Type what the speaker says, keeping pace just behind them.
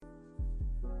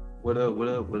What up, what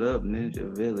up, what up,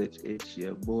 Ninja Village? It's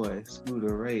your boy,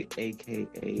 Scooter Ray,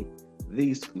 aka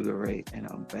The Scooter Ray, and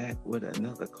I'm back with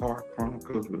another Car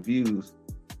Chronicles reviews,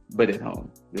 but at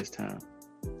home this time.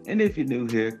 And if you're new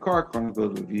here, Car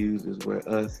Chronicles reviews is where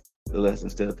us, the less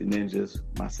than stealthy ninjas,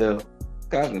 myself,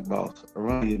 Cosmic Boss,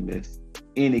 Aronia Miss,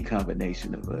 any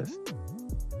combination of us,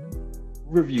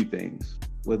 review things,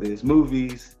 whether it's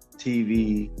movies,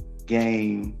 TV,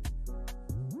 game,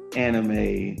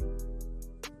 anime,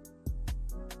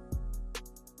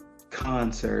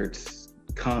 concerts,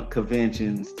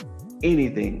 conventions,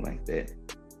 anything like that,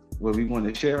 where we want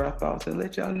to share our thoughts and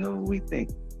let y'all know what we think.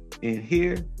 And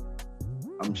here,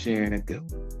 I'm sharing a go.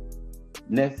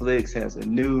 Netflix has a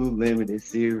new limited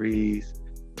series,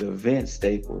 The Vince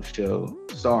Staples Show,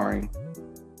 starring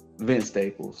Vince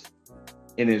Staples,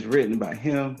 and it's written by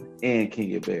him and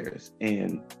Kenya Barris.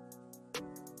 And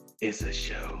it's a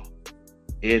show.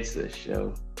 It's a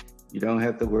show. You don't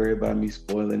have to worry about me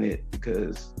spoiling it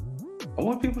because I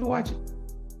want people to watch it.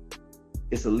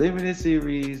 It's a limited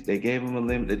series. They gave them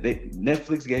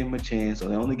Netflix gave them a chance, so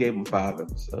they only gave them 5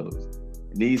 episodes.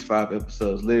 And these 5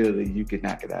 episodes, literally, you can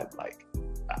knock it out in like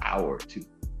an hour or 2.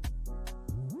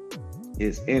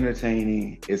 It's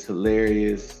entertaining. It's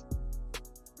hilarious.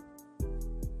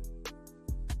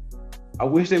 I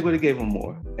wish they would have gave them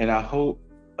more, and I hope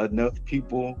enough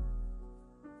people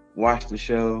watch the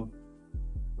show,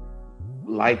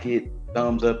 like it,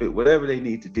 thumbs up it, whatever they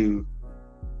need to do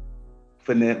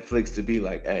for Netflix to be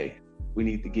like, hey, we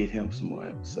need to get him some more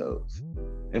episodes.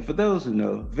 And for those who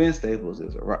know, Vince Staples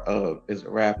is a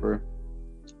rapper,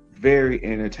 very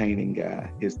entertaining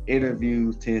guy. His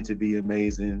interviews tend to be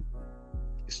amazing.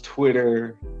 His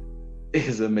Twitter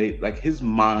is amazing. Like, his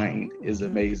mind is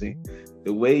amazing.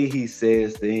 The way he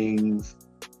says things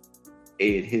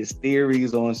and his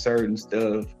theories on certain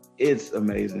stuff, it's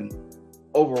amazing.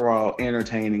 Overall,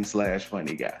 entertaining /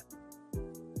 funny guy.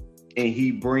 And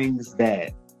he brings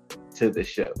that to the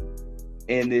show.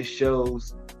 And this show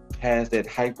has that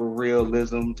hyper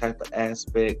realism type of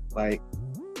aspect, like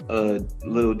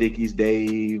Little Dicky's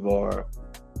Dave or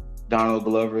Donald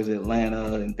Glover's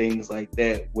Atlanta and things like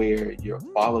that, where you're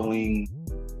following,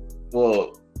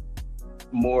 well,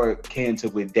 more akin to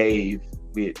with Dave,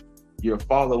 you're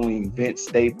following Vince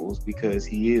Staples because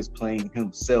he is playing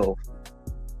himself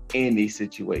in these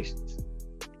situations.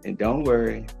 And don't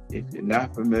worry, if you're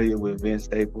not familiar with Vince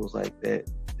Staples like that,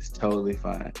 it's totally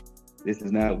fine. This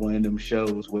is not one of them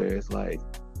shows where it's like,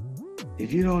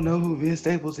 if you don't know who Vince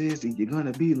Staples is, then you're going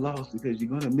to be lost because you're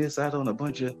going to miss out on a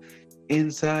bunch of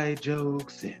inside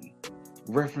jokes and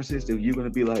references that you're going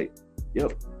to be like,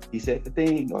 yep, he said the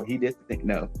thing or he did the thing.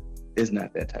 No, it's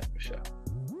not that type of show.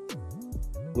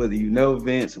 Whether you know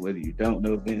Vince or whether you don't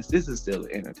know Vince, this is still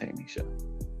an entertaining show.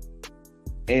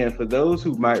 And for those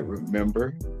who might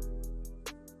remember,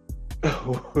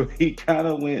 he kind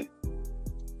of went,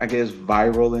 I guess,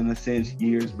 viral in a sense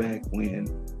years back when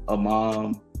a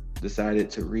mom decided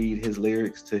to read his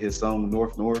lyrics to his song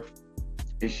North North.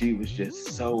 And she was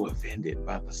just so offended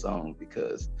by the song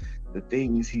because the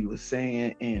things he was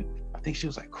saying, and I think she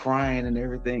was like crying and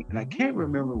everything. And I can't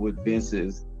remember what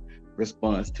Vince's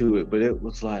response to it, but it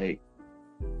was like,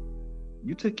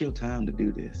 you took your time to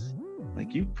do this.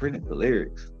 Like, you printed the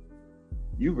lyrics.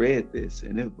 You read this,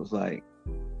 and it was like,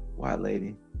 why,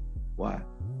 lady? Why?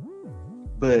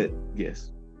 But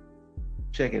yes,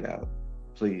 check it out,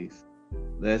 please.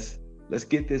 Let's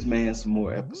get this man some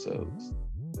more episodes.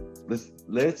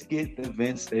 Let's get the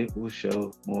Vince Staples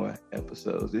Show more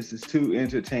episodes. This is too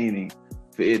entertaining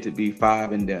for it to be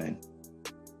 5 and done.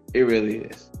 It really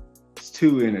is. It's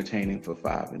too entertaining for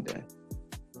 5 and done.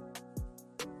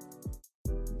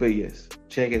 But yes,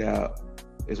 check it out.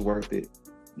 It's worth it.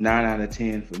 9 out of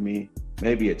 10 for me.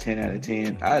 Maybe a 10 out of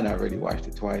 10. I had already watched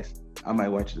it twice. I might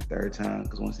watch it a third time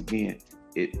because once again,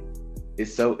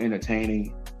 it's so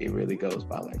entertaining. It really goes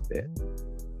by like that.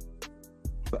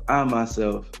 But I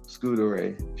myself, Scooter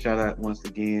Ray, shout out once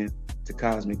again to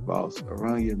Cosmic Boss,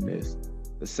 Around Your Miss.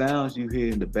 The sounds you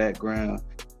hear in the background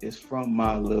is from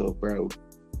my little bro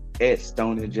at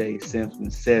Stoner J Simpson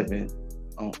 7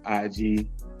 on IG.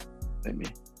 Let me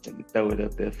throw it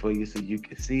up there for you so you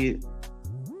can see it.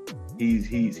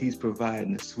 He's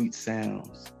providing the sweet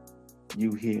sounds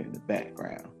you hear in the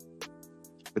background.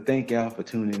 But thank y'all for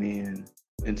tuning in.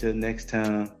 Until next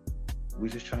time, we're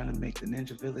just trying to make the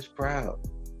Ninja Village proud.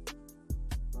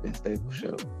 Vince Staples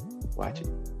Show. Watch it.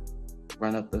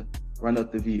 Run up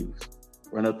the views.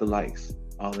 Run up the likes.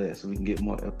 All that so we can get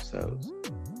more episodes.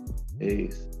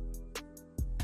 Peace.